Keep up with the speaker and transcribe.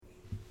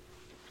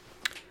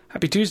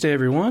Happy Tuesday,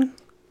 everyone.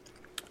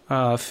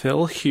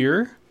 Phil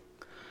here.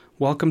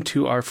 Welcome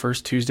to our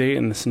first Tuesday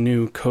in this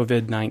new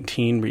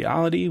COVID-19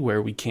 reality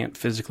where we can't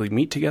physically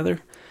meet together.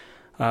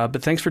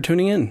 But thanks for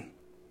tuning in.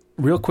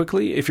 Real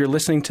quickly, if you're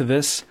listening to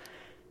this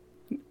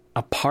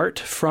apart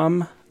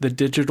from the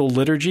digital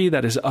liturgy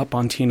that is up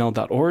on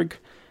tnl.org,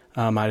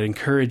 I'd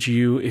encourage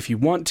you, if you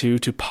want to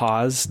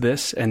pause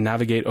this and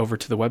navigate over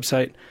to the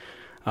website.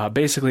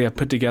 Basically, I've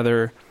put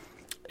together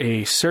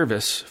a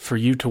service for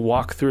you to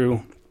walk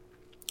through,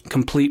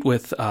 complete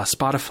with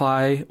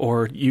Spotify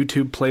or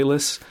YouTube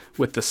playlists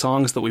with the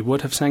songs that we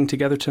would have sang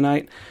together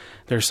tonight.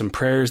 There's some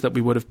prayers that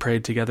we would have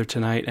prayed together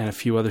tonight and a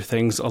few other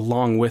things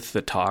along with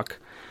the talk.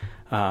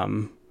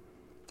 I'm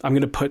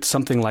going to put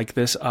something like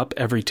this up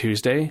every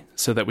Tuesday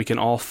so that we can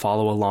all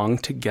follow along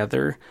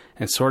together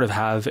and sort of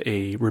have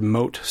a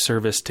remote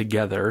service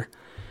together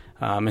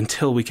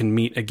until we can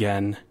meet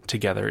again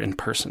together in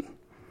person.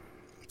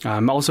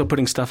 I'm also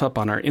putting stuff up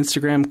on our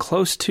Instagram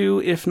close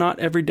to, if not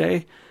every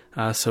day.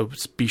 So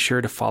be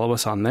sure to follow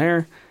us on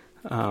there.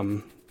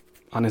 On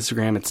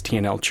Instagram, it's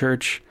TNL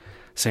Church.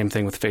 Same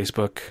thing with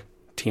Facebook,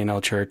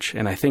 TNL Church.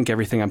 And I think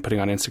everything I'm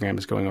putting on Instagram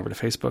is going over to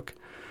Facebook.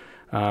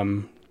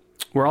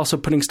 We're also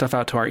putting stuff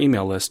out to our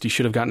email list. You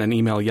should have gotten an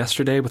email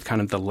yesterday with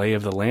kind of the lay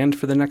of the land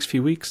for the next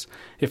few weeks.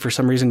 If for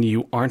some reason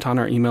you aren't on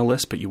our email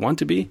list, but you want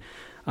to be,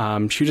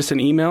 shoot us an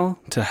email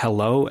to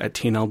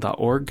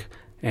hello@tnl.org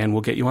and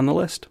we'll get you on the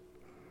list.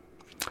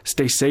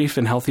 Stay safe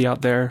and healthy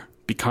out there.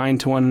 Be kind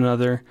to one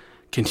another.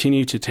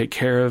 Continue to take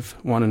care of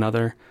one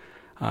another,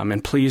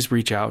 and please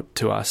reach out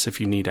to us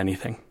if you need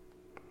anything.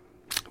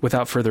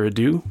 Without further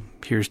ado,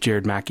 here's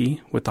Jared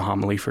Mackey with the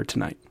homily for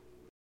tonight.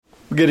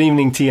 Good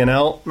evening,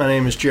 TNL. My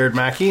name is Jared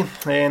Mackey,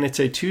 and it's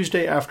a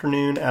Tuesday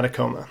afternoon at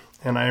Acoma,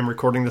 and I am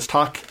recording this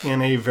talk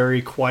in a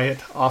very quiet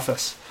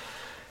office.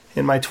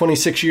 In my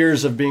 26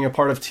 years of being a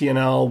part of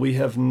TNL, we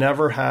have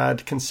never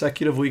had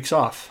consecutive weeks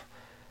off.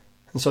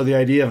 And so the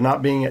idea of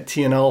not being at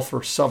TNL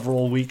for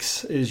several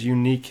weeks is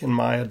unique in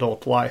my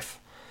adult life.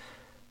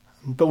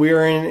 But we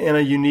are in a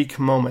unique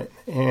moment,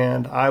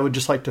 and I would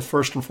just like to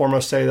first and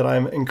foremost say that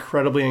I'm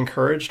incredibly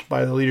encouraged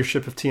by the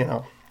leadership of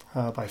TNL,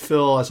 by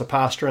Phil as a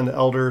pastor and the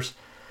elders,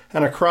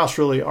 and across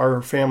really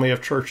our family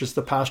of churches,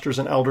 the pastors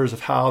and elders,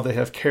 of how they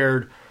have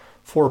cared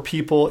for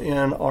people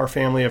in our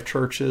family of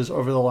churches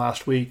over the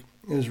last week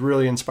is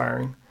really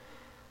inspiring.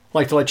 I'd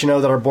like to let you know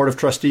that our Board of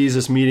Trustees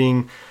is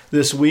meeting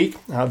this week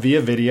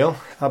via video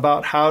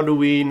about how do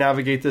we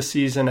navigate this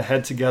season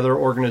ahead together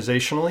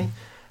organizationally.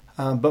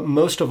 But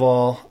most of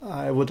all,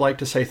 I would like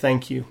to say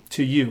thank you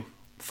to you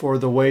for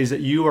the ways that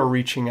you are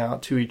reaching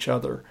out to each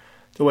other,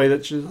 the way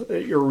that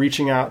you're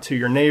reaching out to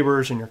your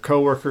neighbors and your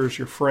coworkers,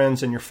 your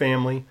friends and your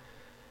family.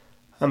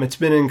 It's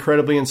been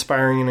incredibly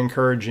inspiring and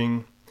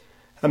encouraging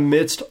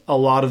amidst a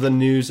lot of the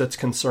news that's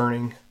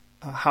concerning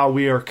how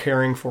we are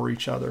caring for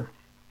each other.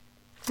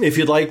 If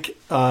you'd like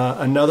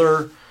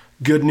another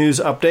good news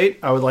update,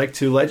 I would like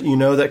to let you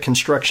know that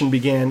construction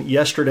began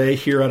yesterday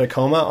here at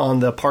Acoma on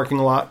the parking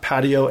lot,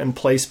 patio, and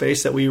play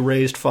space that we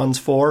raised funds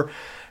for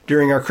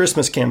during our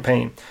Christmas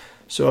campaign.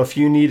 So if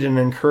you need an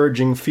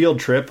encouraging field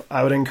trip,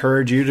 I would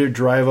encourage you to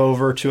drive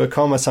over to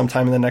Acoma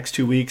sometime in the next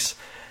 2 weeks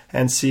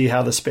and see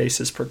how the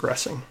space is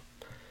progressing.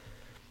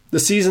 The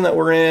season that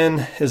we're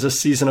in is a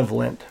season of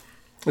Lent.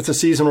 It's a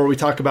season where we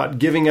talk about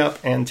giving up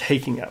and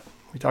taking up.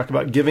 We talk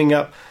about giving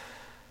up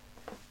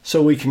so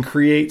we can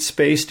create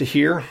space to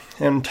hear,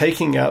 and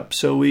taking up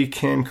so we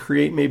can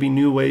create maybe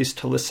new ways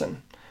to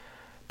listen.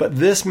 But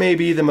this may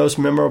be the most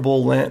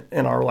memorable Lent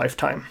in our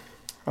lifetime.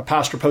 A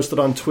pastor posted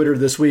on Twitter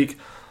this week,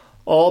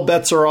 "All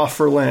bets are off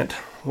for Lent.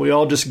 We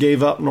all just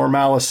gave up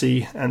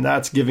normalcy, and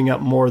that's giving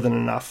up more than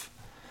enough."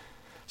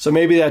 So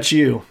maybe that's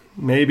you.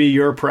 Maybe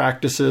your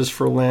practices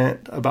for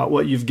Lent about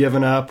what you've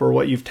given up or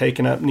what you've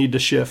taken up need to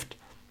shift.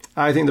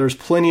 I think there's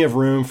plenty of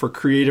room for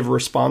creative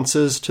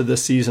responses to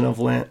this season of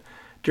Lent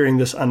during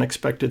this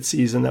unexpected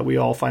season that we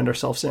all find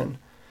ourselves in.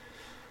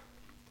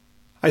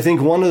 I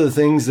think one of the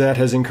things that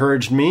has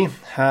encouraged me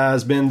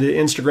has been the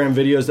Instagram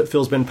videos that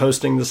Phil's been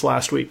posting this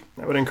last week.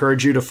 I would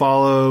encourage you to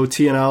follow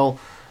TNL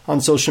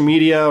on social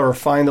media or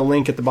find the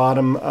link at the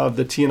bottom of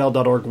the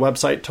TNL.org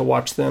website to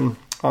watch them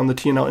on the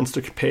TNL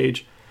Insta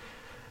page.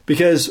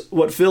 Because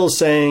what Phil's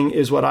saying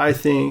is what I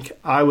think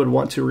I would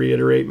want to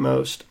reiterate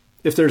most.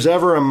 If there's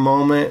ever a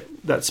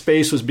moment that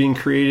space was being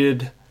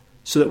created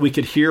so that we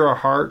could hear our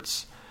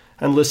hearts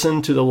and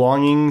listen to the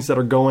longings that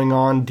are going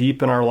on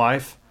deep in our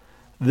life,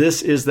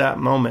 this is that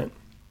moment.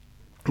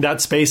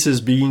 That space is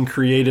being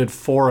created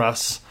for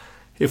us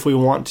if we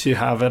want to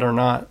have it or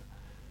not.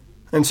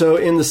 And so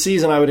in the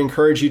season, I would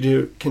encourage you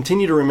to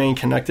continue to remain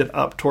connected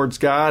up towards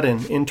God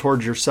and in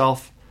towards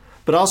yourself,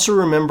 but also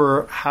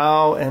remember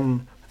how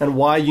and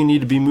why you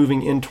need to be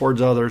moving in towards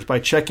others by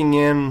checking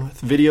in with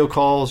video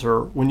calls,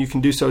 or when you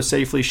can do so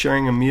safely,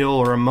 sharing a meal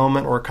or a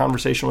moment or a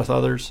conversation with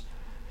others.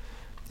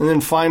 And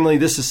then finally,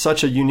 this is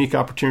such a unique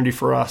opportunity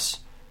for us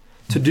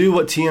to do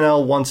what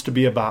TNL wants to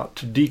be about,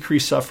 to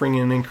decrease suffering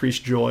and increase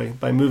joy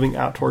by moving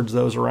out towards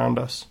those around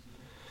us.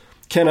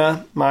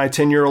 Kenna, my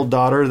 10-year-old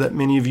daughter that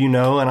many of you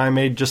know, and I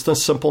made just a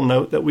simple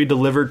note that we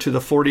delivered to the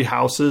 40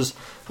 houses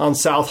on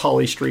South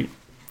Holly Street.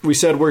 We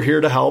said we're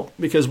here to help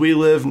because we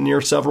live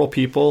near several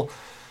people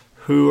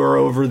who are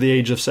over the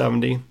age of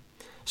 70.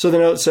 So the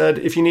note said,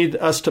 if you need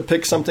us to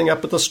pick something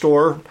up at the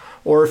store,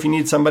 or if you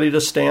need somebody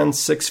to stand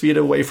 6 feet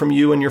away from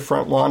you in your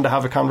front lawn to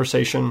have a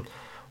conversation,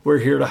 we're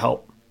here to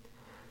help.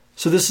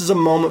 So this is a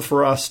moment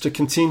for us to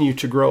continue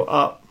to grow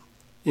up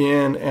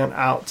in and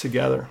out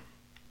together.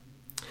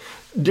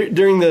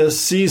 During the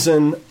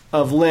season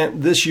of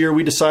Lent this year,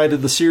 we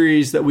decided the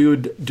series that we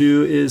would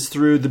do is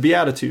through the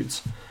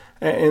Beatitudes.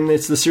 And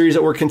it's the series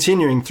that we're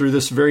continuing through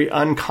this very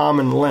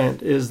uncommon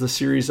Lent is the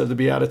series of the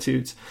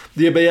Beatitudes.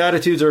 The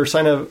Beatitudes are a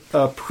sign of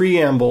a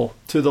preamble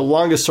to the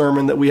longest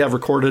sermon that we have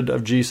recorded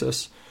of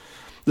Jesus.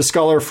 The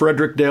scholar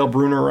Frederick Dale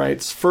Bruner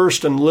writes,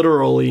 first and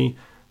literally,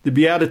 the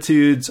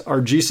Beatitudes are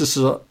Jesus'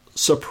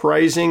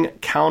 surprising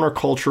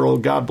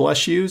countercultural God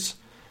bless yous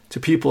to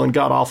people in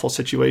God-awful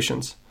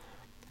situations.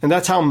 And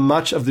that's how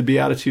much of the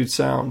Beatitudes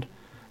sound.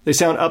 They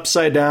sound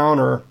upside down,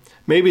 or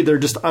maybe they're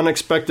just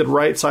unexpected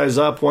right size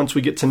up once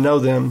we get to know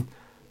them,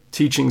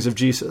 teachings of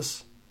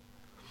Jesus.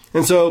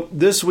 And so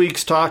this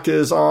week's talk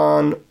is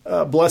on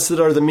Blessed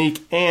are the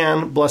meek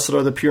and Blessed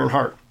are the pure in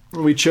heart.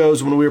 We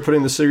chose, when we were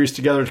putting the series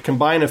together, to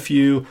combine a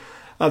few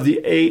of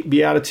the 8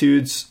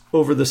 Beatitudes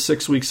over the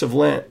 6 weeks of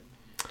Lent.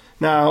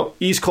 Now,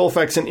 East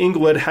Colfax and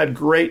Inglewood had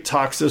great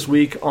talks this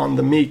week on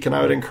the meek, and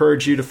I would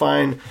encourage you to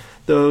find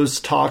those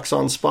talks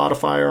on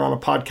Spotify or on a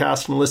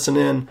podcast and listen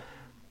in.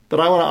 But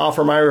I want to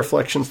offer my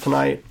reflections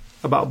tonight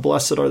about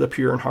blessed are the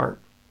pure in heart.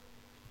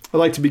 I'd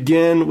like to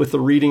begin with the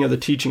reading of the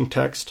teaching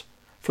text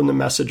from the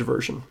Message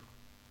version.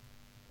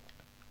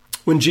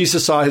 When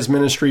Jesus saw his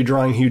ministry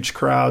drawing huge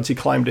crowds, he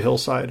climbed a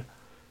hillside.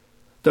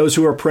 Those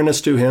who were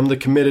apprenticed to him, the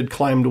committed,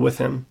 climbed with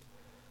him.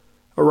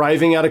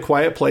 Arriving at a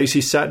quiet place,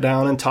 he sat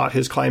down and taught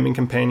his climbing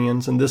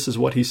companions, and this is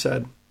what he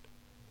said.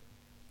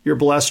 You're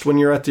blessed when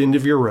you're at the end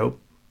of your rope.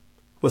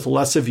 With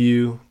less of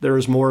you, there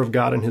is more of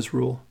God in his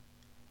rule.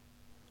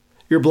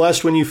 You're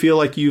blessed when you feel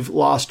like you've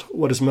lost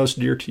what is most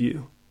dear to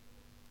you.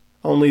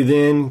 Only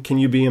then can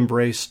you be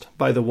embraced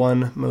by the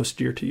one most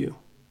dear to you.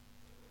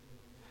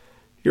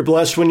 You're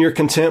blessed when you're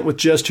content with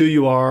just who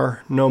you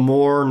are, no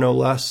more, no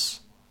less.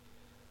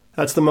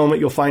 That's the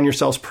moment you'll find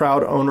yourselves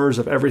proud owners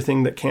of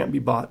everything that can't be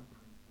bought.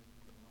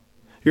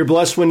 You're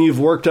blessed when you've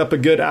worked up a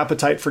good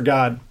appetite for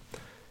God.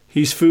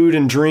 He's food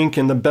and drink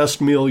and the best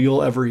meal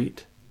you'll ever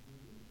eat.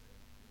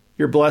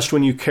 You're blessed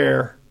when you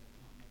care.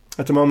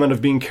 At the moment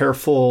of being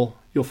careful,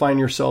 you'll find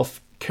yourself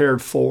cared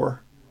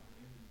for.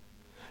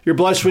 You're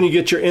blessed when you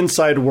get your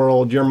inside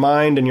world, your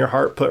mind and your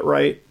heart put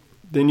right.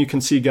 Then you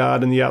can see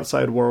God in the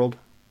outside world.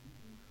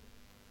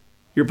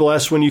 You're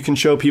blessed when you can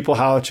show people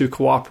how to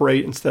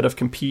cooperate instead of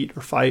compete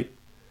or fight.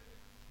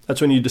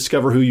 That's when you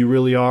discover who you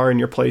really are and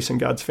your place in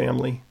God's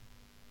family.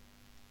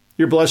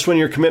 You're blessed when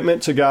your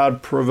commitment to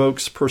God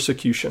provokes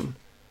persecution.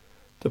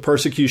 The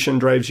persecution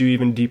drives you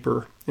even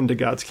deeper into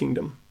God's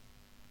kingdom.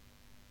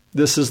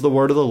 This is the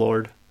word of the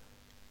Lord.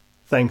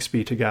 Thanks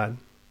be to God.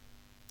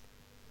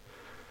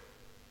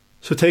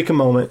 So take a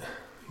moment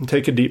and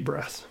take a deep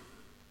breath.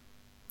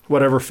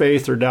 Whatever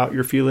faith or doubt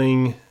you're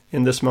feeling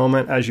in this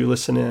moment as you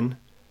listen in,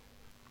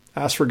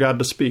 ask for God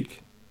to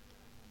speak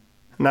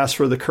and ask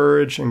for the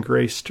courage and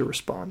grace to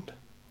respond.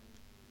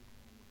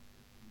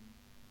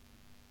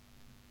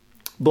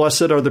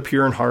 Blessed are the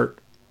pure in heart,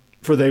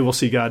 for they will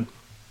see God.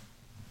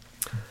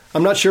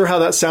 I'm not sure how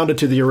that sounded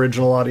to the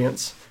original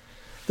audience.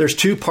 There's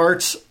 2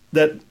 parts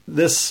that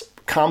this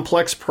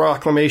complex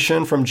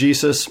proclamation from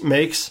Jesus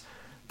makes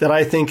that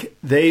I think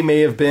they may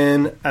have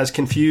been as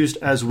confused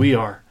as we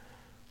are.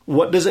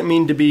 What does it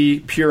mean to be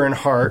pure in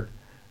heart?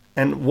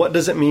 And what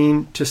does it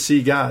mean to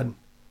see God?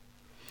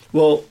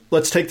 Well,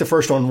 let's take the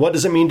first one. What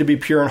does it mean to be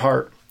pure in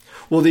heart?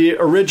 Well, the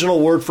original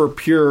word for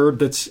pure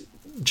that's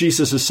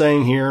Jesus is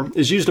saying here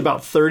is used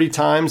about 30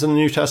 times in the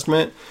New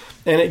Testament,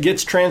 and it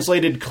gets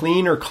translated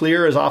clean or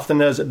clear as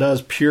often as it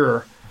does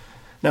pure.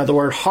 Now, the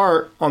word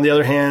heart, on the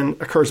other hand,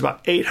 occurs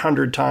about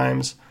 800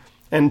 times.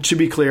 And to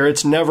be clear,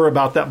 it's never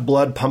about that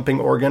blood-pumping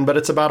organ, but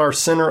it's about our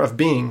center of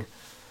being.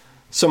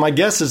 So my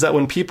guess is that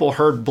when people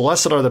heard,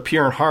 blessed are the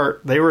pure in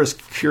heart, they were as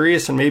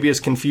curious and maybe as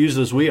confused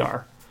as we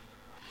are.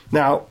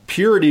 Now,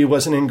 purity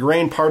was an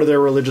ingrained part of their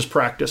religious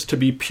practice. To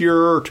be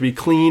pure, or to be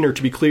clean, or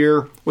to be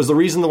clear was the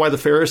reason why the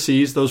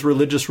Pharisees, those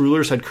religious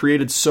rulers, had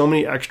created so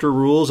many extra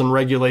rules and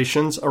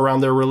regulations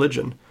around their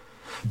religion.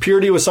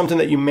 Purity was something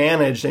that you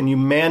managed and you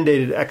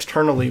mandated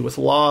externally with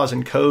laws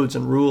and codes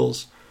and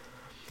rules.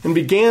 And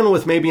began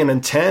with maybe an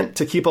intent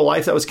to keep a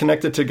life that was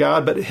connected to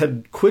God, but it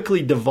had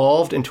quickly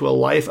devolved into a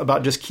life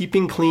about just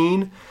keeping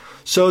clean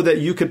so that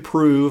you could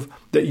prove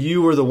that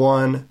you were the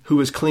one who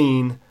was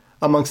clean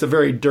amongst a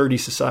very dirty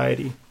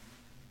society.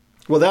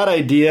 Well, that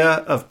idea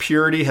of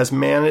purity has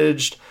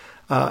managed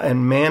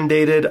and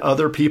mandated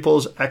other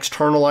people's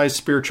externalized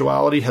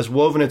spirituality, has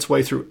woven its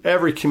way through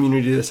every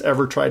community that's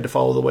ever tried to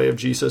follow the way of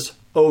Jesus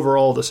over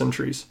all the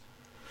centuries.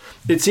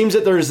 It seems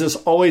that there is this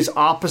always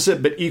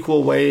opposite but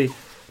equal way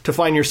to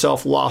find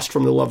yourself lost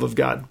from the love of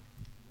God.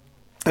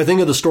 I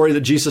think of the story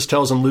that Jesus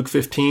tells in Luke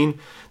 15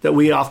 that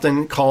we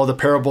often call the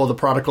parable of the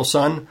prodigal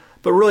son,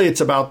 but really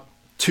it's about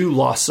two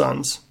lost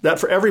sons. That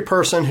for every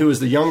person who is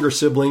the younger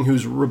sibling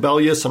who's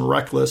rebellious and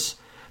reckless,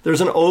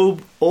 there's an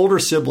older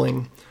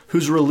sibling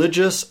who's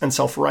religious and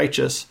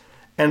self-righteous,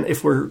 and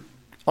if we're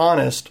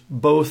honest,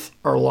 both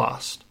are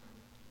lost.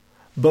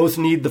 Both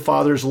need the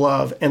Father's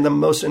love, and the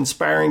most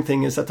inspiring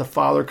thing is that the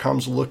Father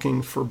comes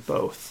looking for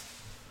both.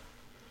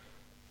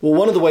 Well,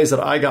 one of the ways that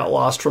I got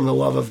lost from the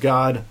love of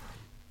God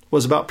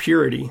was about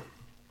purity.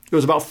 It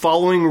was about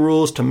following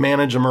rules to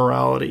manage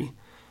immorality.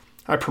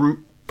 I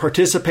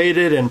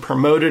participated and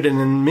promoted, and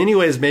in many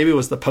ways maybe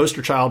was the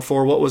poster child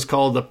for what was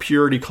called the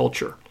purity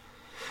culture.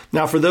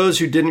 Now, for those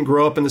who didn't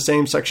grow up in the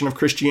same section of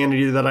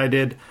Christianity that I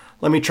did,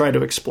 let me try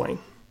to explain.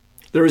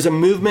 There was a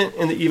movement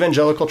in the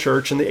evangelical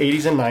church in the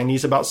 80s and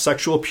 90s about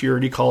sexual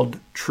purity called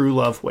True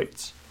Love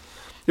Waits.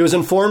 It was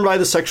informed by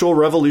the sexual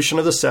revolution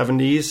of the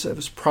 70s. It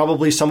was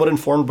probably somewhat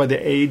informed by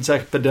the AIDS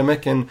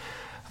epidemic and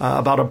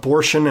about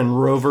abortion and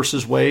Roe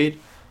versus Wade.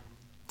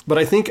 But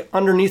I think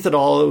underneath it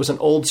all, it was an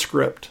old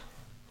script.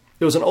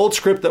 It was an old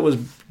script that was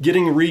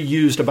getting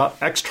reused about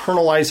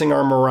externalizing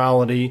our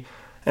morality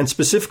and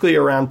specifically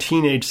around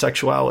teenage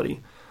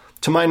sexuality.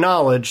 To my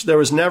knowledge, there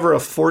was never a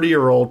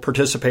 40-year-old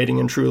participating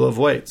in True Love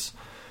Waits.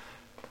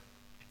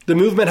 The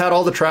movement had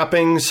all the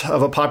trappings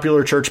of a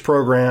popular church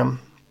program.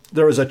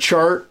 There was a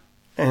chart,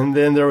 and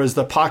then there was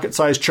the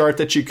pocket-sized chart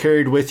that you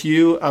carried with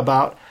you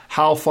about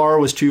how far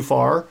was too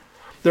far.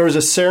 There was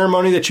a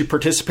ceremony that you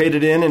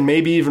participated in and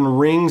maybe even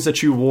rings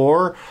that you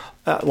wore,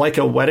 like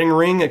a wedding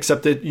ring,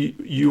 except that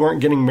you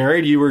weren't getting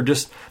married. You were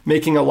just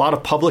making a lot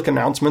of public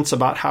announcements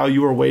about how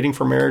you were waiting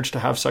for marriage to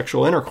have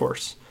sexual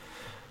intercourse.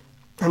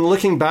 And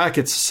looking back,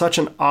 it's such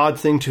an odd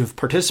thing to have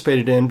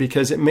participated in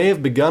because it may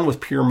have begun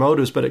with pure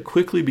motives, but it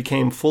quickly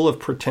became full of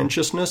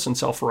pretentiousness and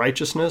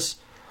self-righteousness.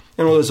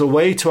 And it was a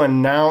way to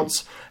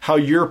announce how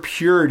your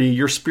purity,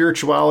 your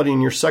spirituality,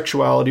 and your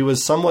sexuality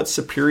was somewhat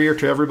superior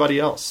to everybody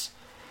else.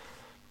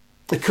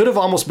 It could have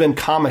almost been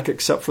comic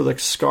except for the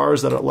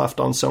scars that it left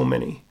on so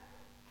many,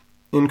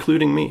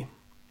 including me.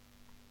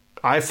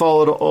 I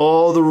followed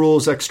all the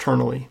rules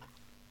externally.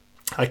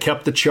 I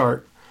kept the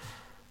chart.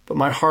 But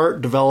my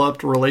heart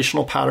developed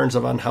relational patterns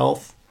of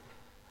unhealth.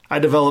 I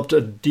developed a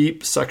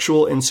deep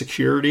sexual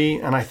insecurity,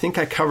 and I think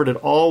I covered it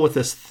all with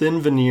this thin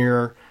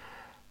veneer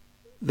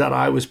that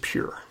I was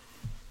pure.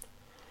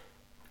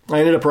 I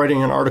ended up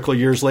writing an article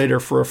years later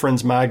for a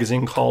friend's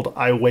magazine called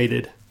I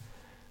Waited.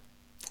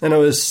 And it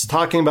was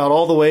talking about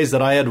all the ways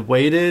that I had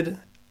waited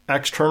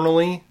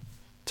externally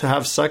to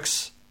have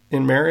sex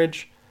in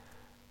marriage.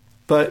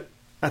 But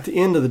at the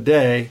end of the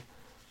day,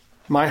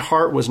 my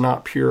heart was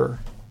not pure.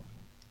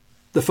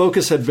 The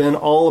focus had been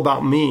all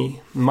about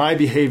me, my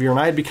behavior, and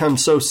I had become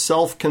so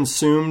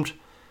self-consumed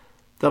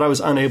that I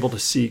was unable to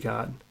see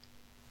God.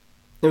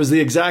 It was the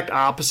exact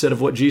opposite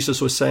of what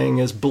Jesus was saying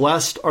is,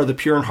 blessed are the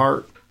pure in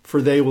heart,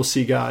 for they will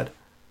see God.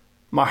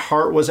 My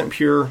heart wasn't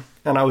pure,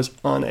 and I was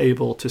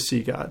unable to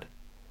see God.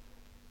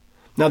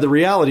 Now, the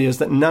reality is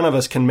that none of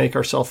us can make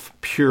ourselves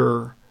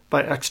pure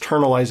by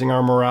externalizing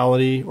our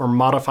morality or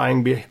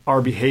modifying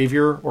our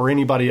behavior or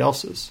anybody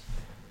else's.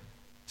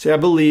 See, I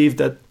believe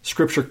that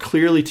Scripture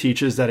clearly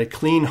teaches that a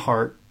clean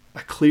heart, a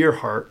clear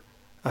heart,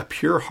 a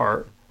pure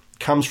heart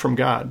comes from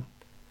God.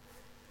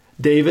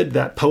 David,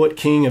 that poet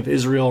king of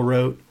Israel,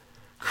 wrote,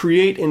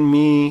 "Create in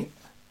me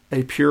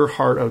a pure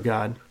heart, O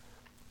God,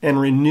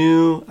 and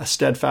renew a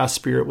steadfast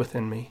spirit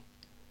within me."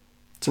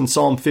 It's in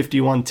Psalm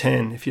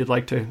 51:10, if you'd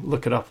like to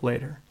look it up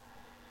later.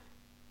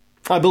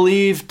 I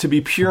believe to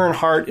be pure in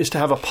heart is to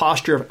have a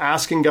posture of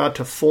asking God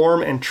to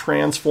form and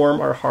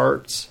transform our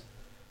hearts,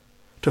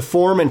 to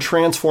form and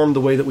transform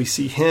the way that we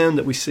see Him,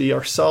 that we see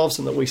ourselves,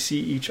 and that we see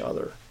each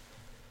other.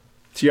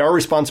 See, our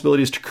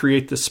responsibility is to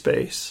create this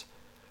space,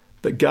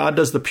 but God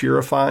does the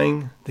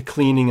purifying, the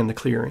cleaning, and the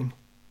clearing.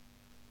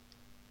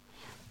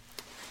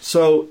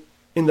 So,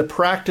 in the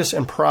practice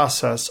and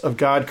process of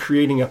God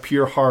creating a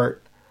pure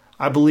heart,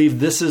 I believe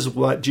this is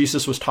what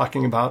Jesus was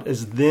talking about,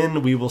 is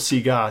then we will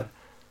see God.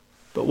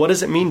 But what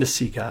does it mean to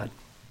see God?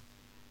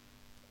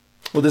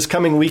 Well, this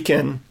coming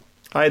weekend,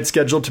 I had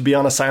scheduled to be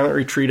on a silent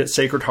retreat at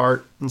Sacred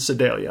Heart in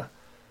Sedalia.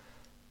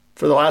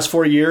 For the last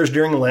 4 years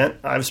during Lent,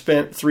 I've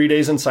spent 3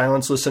 days in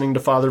silence listening to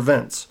Father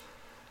Vince.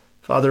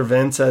 Father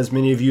Vince, as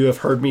many of you have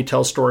heard me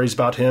tell stories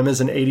about him,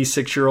 is an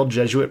 86-year-old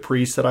Jesuit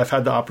priest that I've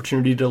had the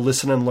opportunity to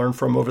listen and learn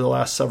from over the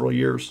last several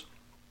years.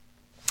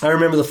 I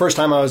remember the first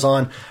time I was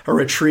on a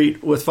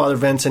retreat with Father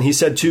Vince, and he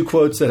said 2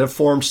 quotes that have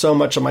formed so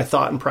much of my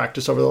thought and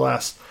practice over the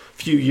last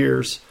few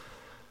years.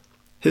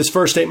 His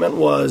first statement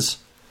was,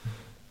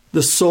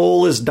 "The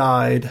soul is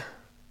dyed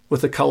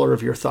with the color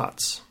of your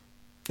thoughts."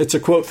 It's a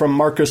quote from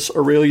Marcus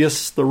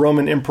Aurelius, the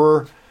Roman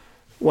emperor,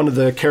 one of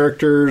the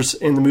characters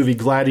in the movie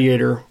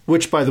Gladiator,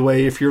 which, by the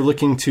way, if you're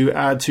looking to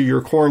add to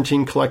your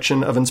quarantine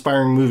collection of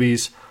inspiring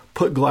movies,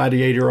 put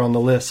Gladiator on the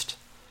list.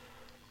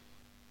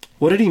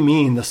 What did he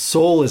mean? The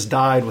soul is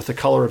dyed with the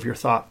color of your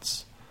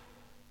thoughts.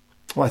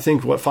 Well, I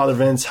think what Father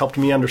Vince helped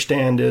me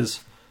understand is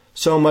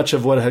so much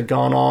of what had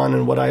gone on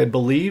and what I had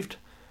believed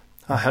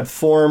had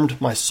formed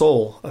my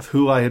soul of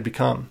who I had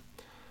become.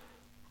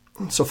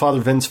 So Father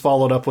Vince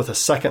followed up with a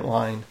second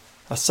line,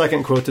 a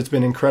second quote that's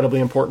been incredibly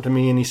important to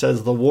me, and he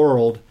says, "The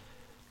world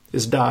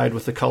is dyed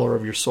with the color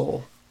of your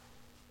soul."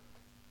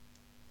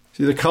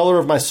 See, the color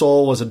of my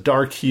soul was a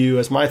dark hue,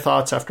 as my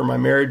thoughts after my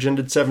marriage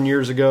ended 7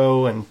 years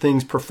ago and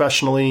things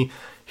professionally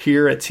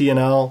here at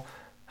TNL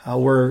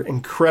were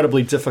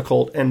incredibly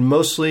difficult, and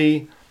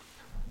mostly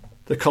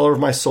the color of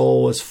my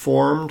soul was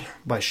formed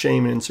by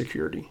shame and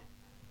insecurity.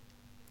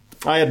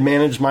 I had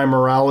managed my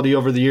morality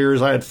over the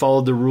years. I had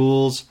followed the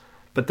rules,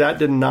 but that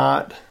did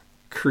not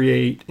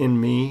create in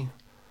me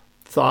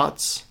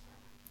thoughts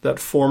that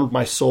formed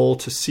my soul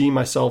to see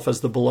myself as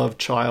the beloved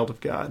child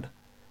of God.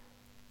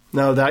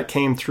 No, that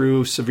came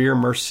through severe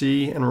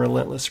mercy and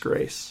relentless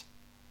grace.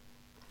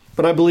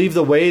 But I believe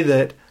the way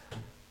that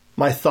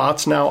my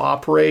thoughts now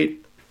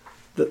operate,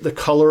 the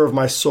color of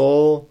my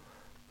soul,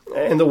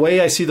 and the way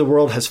I see the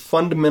world has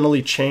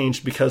fundamentally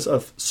changed because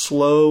of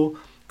slow,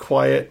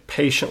 quiet,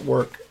 patient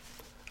work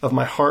of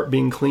my heart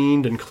being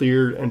cleaned and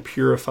cleared and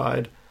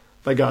purified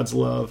by God's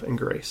love and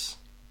grace.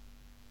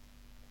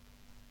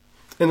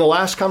 In the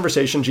last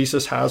conversation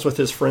Jesus has with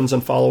his friends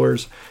and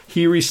followers,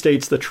 he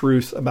restates the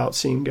truth about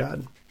seeing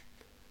God.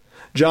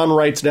 John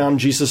writes down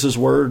Jesus'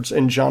 words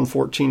in John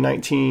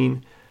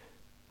 14:19.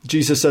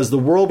 Jesus says, "The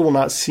world will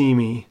not see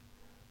me,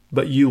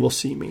 but you will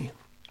see me."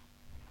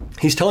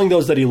 He's telling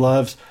those that he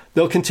loves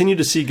they'll continue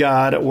to see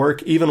God at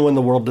work even when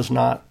the world does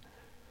not.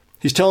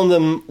 He's telling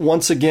them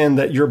once again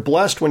that you're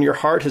blessed when your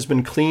heart has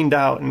been cleaned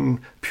out and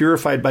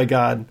purified by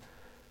God.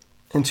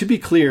 And to be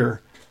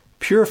clear,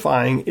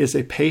 purifying is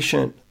a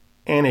patient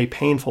and a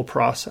painful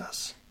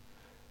process.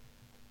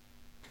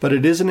 But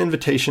it is an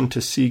invitation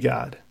to see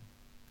God,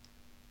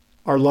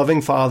 our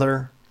loving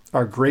Father,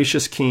 our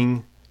gracious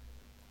King,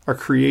 our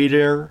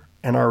Creator,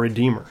 and our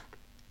Redeemer.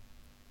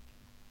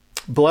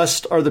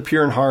 Blessed are the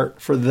pure in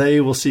heart, for they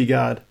will see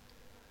God.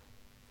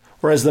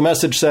 Whereas the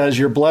message says,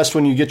 you're blessed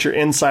when you get your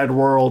inside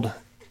world,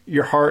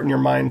 your heart and your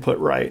mind put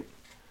right.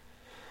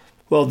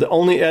 Well, the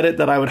only edit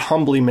that I would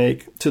humbly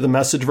make to the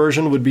message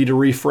version would be to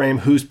reframe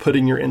who's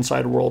putting your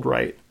inside world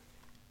right.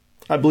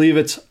 I believe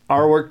it's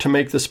our work to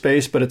make the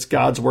space, but it's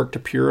God's work to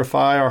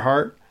purify our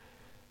heart.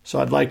 So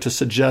I'd like to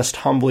suggest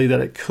humbly that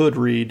it could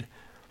read,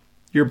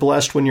 you're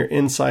blessed when your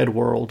inside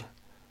world,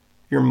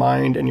 your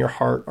mind and your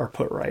heart are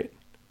put right.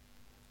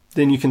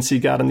 Then you can see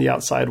God in the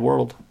outside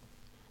world.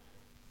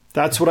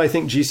 That's what I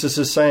think Jesus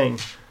is saying,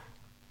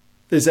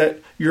 is that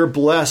you're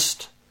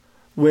blessed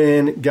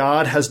when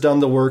God has done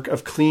the work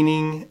of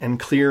cleaning and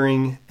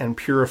clearing and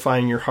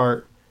purifying your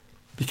heart,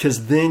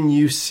 because then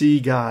you see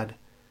God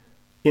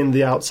in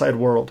the outside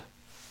world,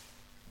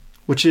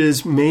 which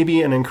is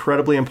maybe an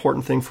incredibly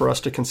important thing for us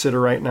to consider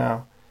right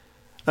now.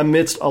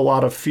 Amidst a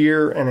lot of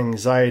fear and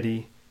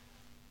anxiety,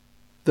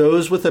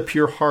 those with a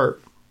pure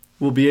heart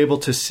will be able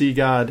to see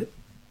God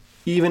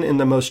even in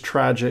the most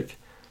tragic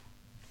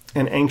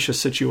and anxious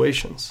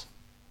situations.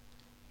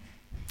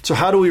 So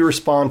how do we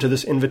respond to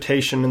this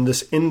invitation and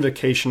this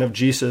invocation of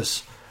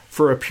Jesus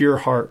for a pure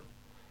heart?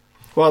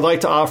 Well, I'd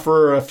like to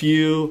offer a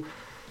few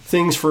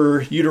things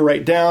for you to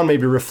write down,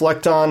 maybe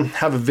reflect on,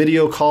 have a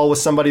video call with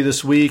somebody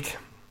this week,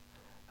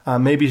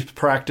 maybe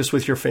practice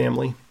with your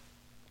family.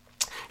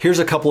 Here's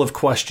a couple of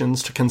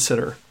questions to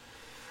consider.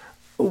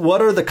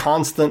 What are the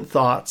constant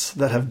thoughts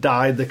that have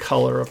dyed the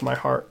color of my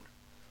heart?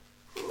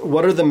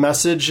 What are the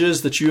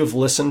messages that you have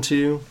listened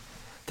to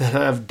that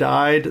have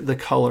dyed the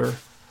color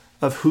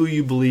of who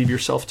you believe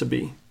yourself to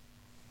be?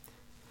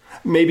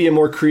 Maybe a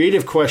more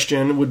creative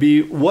question would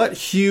be, what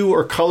hue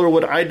or color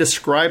would I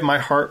describe my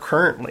heart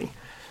currently?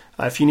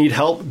 If you need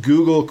help,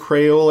 Google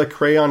Crayola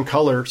crayon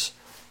colors.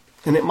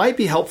 And it might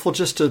be helpful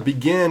just to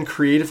begin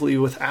creatively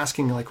with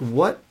asking,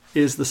 what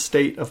is the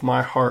state of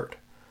my heart?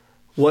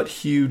 What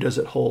hue does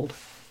it hold?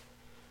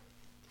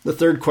 The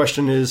third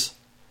question is,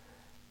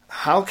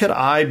 how could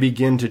I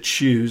begin to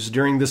choose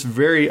during this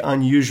very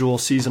unusual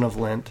season of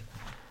Lent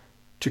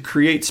to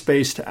create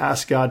space to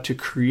ask God to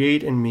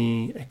create in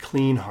me a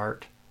clean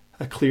heart,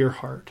 a clear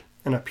heart,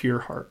 and a pure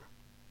heart?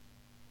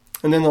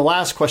 And then the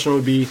last question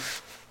would be,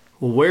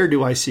 well, where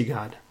do I see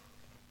God?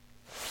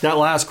 That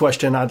last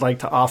question, I'd like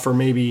to offer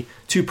maybe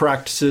two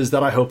practices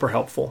that I hope are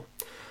helpful.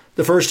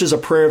 The first is a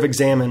prayer of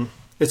examine.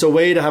 It's a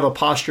way to have a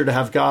posture to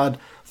have God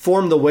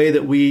form the way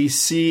that we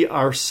see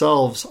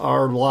ourselves,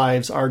 our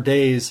lives, our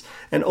days,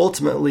 and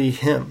ultimately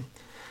Him.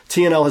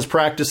 TNL has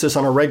practiced this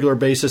on a regular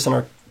basis in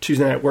our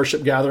Tuesday night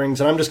worship gatherings,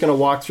 and I'm just going to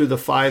walk through the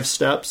 5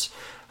 steps.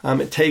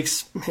 It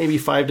takes maybe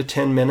 5 to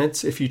 10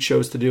 minutes if you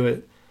chose to do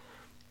it.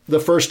 The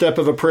first step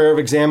of a prayer of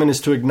examine is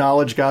to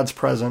acknowledge God's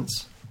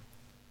presence.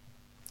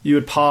 You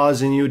would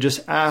pause and you would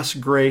just ask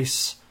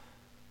grace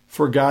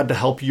for God to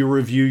help you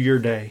review your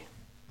day.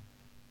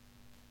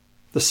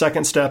 The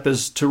second step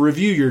is to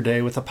review your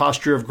day with a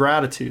posture of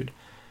gratitude.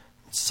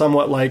 It's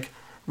somewhat like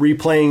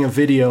replaying a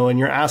video, and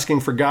you're asking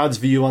for God's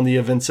view on the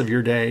events of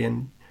your day,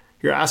 and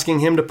you're asking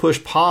Him to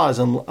push pause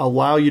and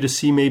allow you to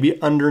see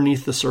maybe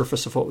underneath the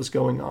surface of what was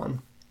going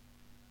on.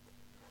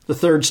 The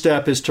third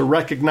step is to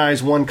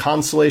recognize one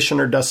consolation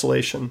or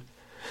desolation.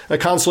 A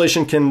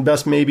consolation can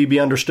best maybe be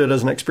understood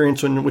as an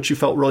experience in which you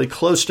felt really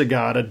close to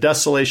God. A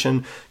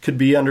desolation could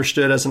be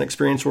understood as an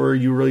experience where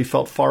you really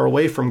felt far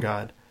away from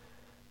God.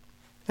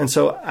 And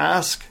so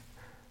ask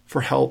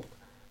for help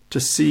to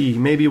see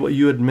maybe what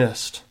you had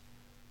missed,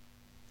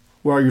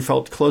 where you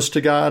felt close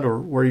to God or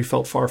where you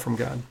felt far from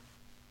God.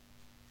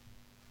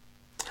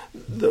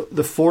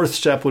 The fourth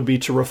step would be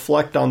to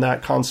reflect on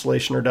that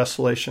consolation or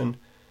desolation,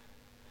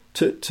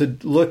 to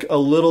look a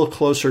little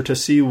closer to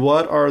see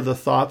what are the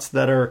thoughts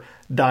that are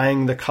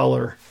dyeing the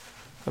color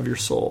of your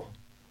soul.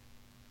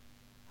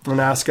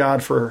 And ask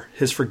God for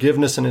his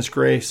forgiveness and his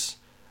grace,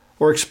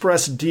 or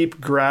express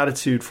deep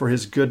gratitude for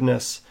his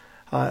goodness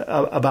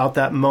about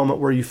that moment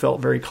where you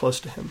felt very close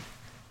to him.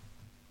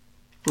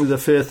 The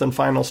fifth and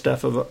final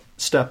step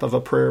of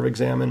a prayer of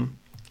examine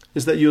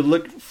is that you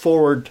look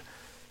forward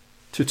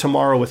to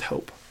tomorrow with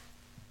hope.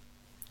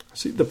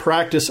 See, the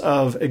practice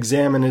of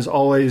examine is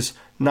always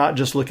not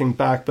just looking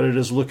back, but it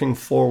is looking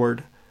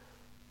forward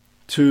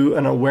to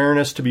an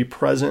awareness to be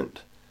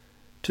present,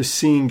 to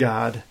seeing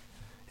God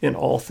in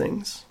all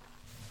things.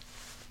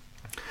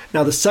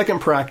 Now, the second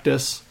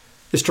practice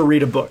is to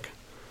read a book.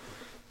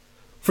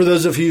 For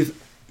those of you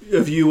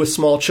with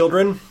small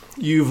children,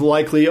 you've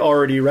likely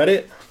already read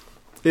it.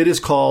 It is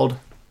called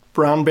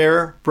Brown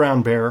Bear,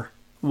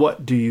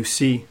 What Do You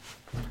See?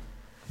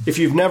 If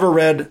you've never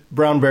read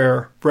Brown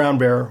Bear,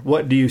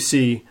 What Do You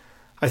See?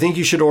 I think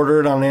you should order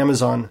it on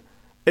Amazon.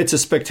 It's a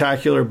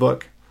spectacular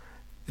book.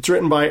 It's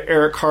written by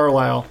Eric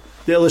Carlisle.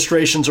 The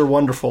illustrations are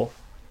wonderful.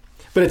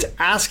 But it's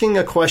asking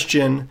a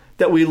question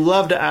that we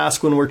love to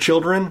ask when we're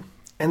children,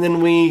 and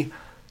then we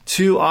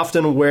too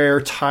often wear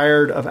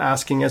tired of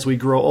asking as we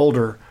grow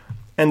older.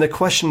 And the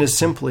question is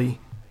simply,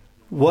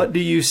 what do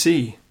you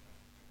see?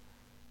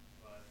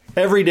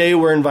 Every day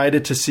we're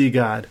invited to see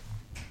God.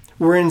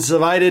 We're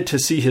invited to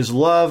see his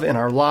love in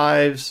our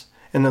lives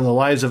and in the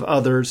lives of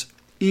others,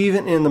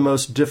 even in the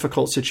most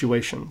difficult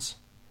situations.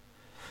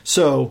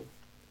 So,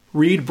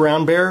 read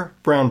Brown Bear,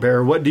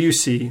 What Do You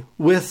See?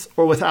 With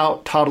or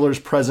without toddlers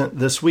present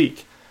this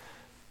week.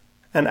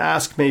 And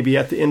ask maybe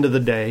at the end of the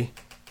day,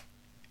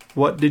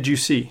 what did you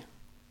see?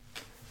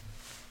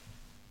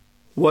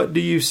 What do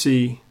you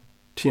see,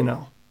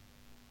 TNL?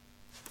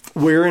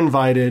 We're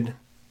invited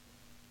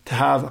to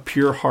have a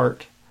pure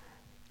heart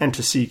and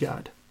to see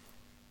God.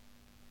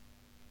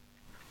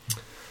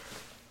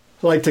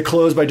 I'd like to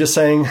close by just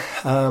saying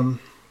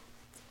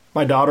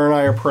my daughter and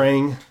I are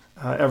praying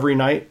every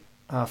night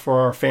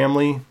for our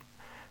family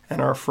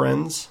and our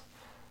friends,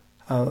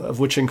 of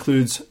which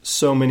includes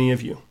so many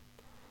of you.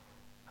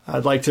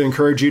 I'd like to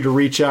encourage you to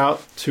reach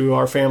out to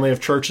our family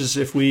of churches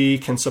if we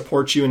can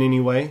support you in any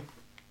way.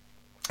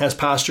 As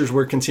pastors,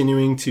 we're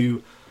continuing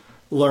to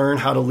learn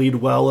how to lead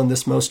well in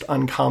this most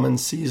uncommon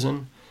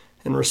season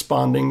in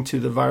responding to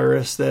the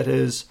virus that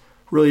has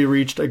really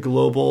reached a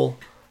global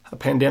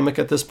pandemic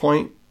at this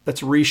point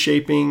that's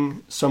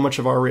reshaping so much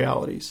of our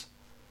realities.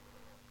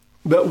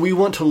 But we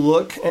want to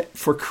look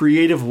for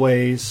creative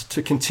ways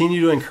to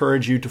continue to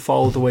encourage you to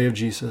follow the way of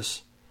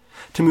Jesus,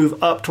 to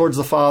move up towards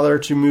the Father,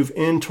 to move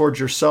in towards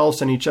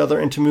yourselves and each other,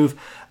 and to move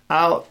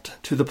out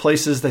to the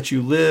places that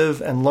you live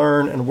and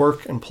learn and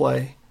work and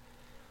play.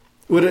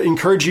 We would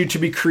encourage you to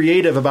be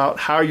creative about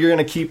how you're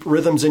going to keep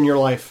rhythms in your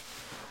life.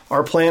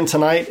 Our plan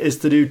tonight is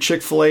to do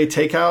Chick-fil-A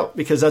takeout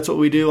because that's what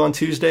we do on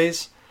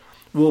Tuesdays.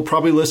 We'll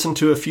probably listen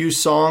to a few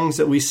songs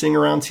that we sing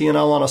around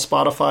TNL on a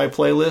Spotify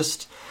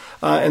playlist.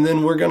 And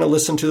then we're going to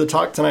listen to the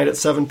talk tonight at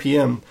 7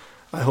 p.m.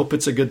 I hope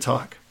it's a good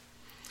talk.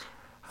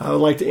 I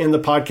would like to end the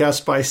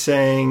podcast by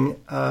saying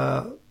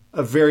a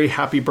very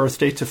happy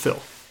birthday to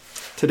Phil.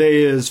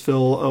 Today is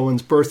Phil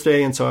Owen's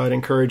birthday, and so I would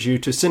encourage you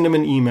to send him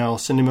an email,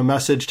 send him a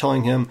message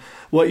telling him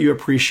what you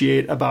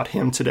appreciate about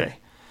him today.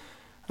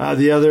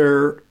 The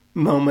other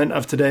moment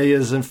of today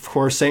is, of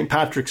course, St.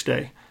 Patrick's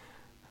Day.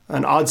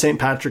 An odd St.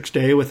 Patrick's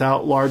Day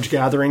without large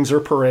gatherings or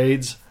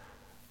parades,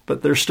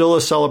 but there's still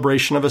a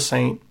celebration of a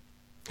saint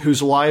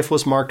whose life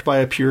was marked by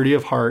a purity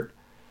of heart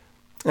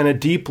and a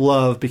deep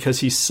love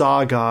because he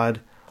saw God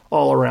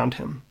all around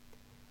him.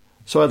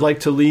 So I'd like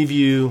to leave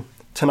you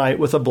tonight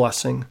with a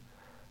blessing,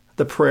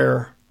 the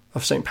prayer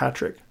of St.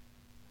 Patrick.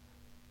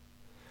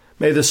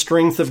 May the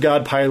strength of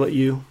God pilot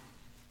you.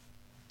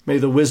 May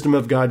the wisdom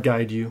of God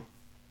guide you.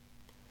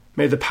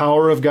 May the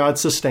power of God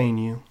sustain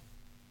you.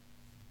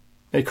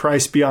 May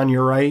Christ be on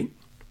your right.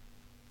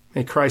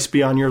 May Christ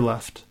be on your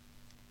left.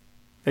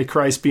 May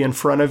Christ be in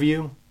front of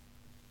you.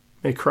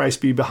 May Christ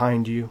be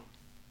behind you.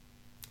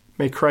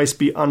 May Christ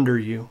be under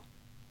you.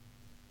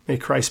 May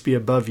Christ be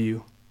above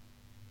you.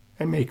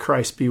 And may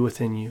Christ be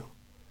within you.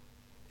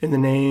 In the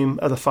name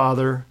of the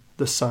Father,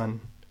 the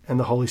Son, and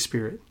the Holy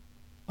Spirit.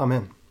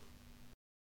 Amen.